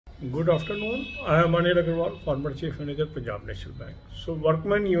Good afternoon. I am Anil Agarwal, former Chief Manager, Punjab National Bank. So,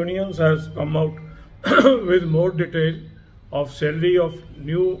 Workmen Unions has come out with more detail of salary of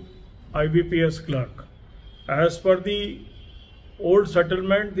new IBPS clerk. As per the old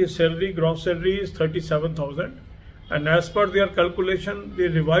settlement, the salary, gross salary is 37,000, and as per their calculation, the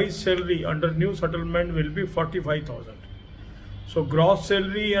revised salary under new settlement will be 45,000. So gross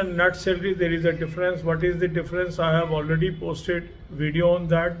salary and net salary, there is a difference. What is the difference? I have already posted video on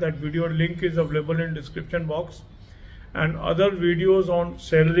that. That video link is available in description box, and other videos on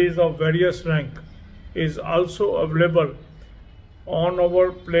salaries of various rank is also available on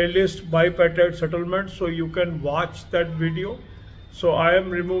our playlist Bipartite settlement, so you can watch that video. So I am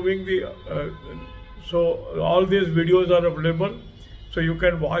removing the so all these videos are available, so you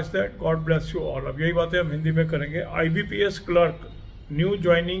can watch that. God bless you all. अब यही बातें हम हिंदी में करेंगे. IBPS clerk new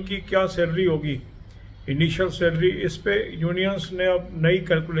joining की क्या salary होगी, initial salary, इस पे यूनियंस ने अब नई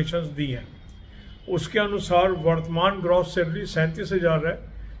कैलकुलेशंस दी हैं. उसके अनुसार वर्तमान ग्रॉस सैलरी 37,000 है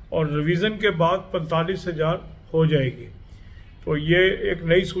और रिवीजन के बाद 45,000 हो जाएगी. तो ये एक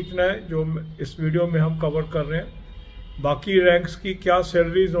नई सूचना है जो इस वीडियो में हम कवर कर रहे हैं. बाकी रैंक्स की क्या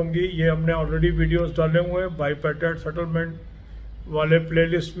सैलरीज होंगी ये हमने ऑलरेडी वीडियोस डाले हुए हैं, बाइपैटेट सेटलमेंट वाले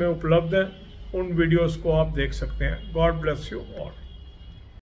प्लेलिस्ट में उपलब्ध हैं. उन वीडियोस को आप देख सकते हैं. God bless you all.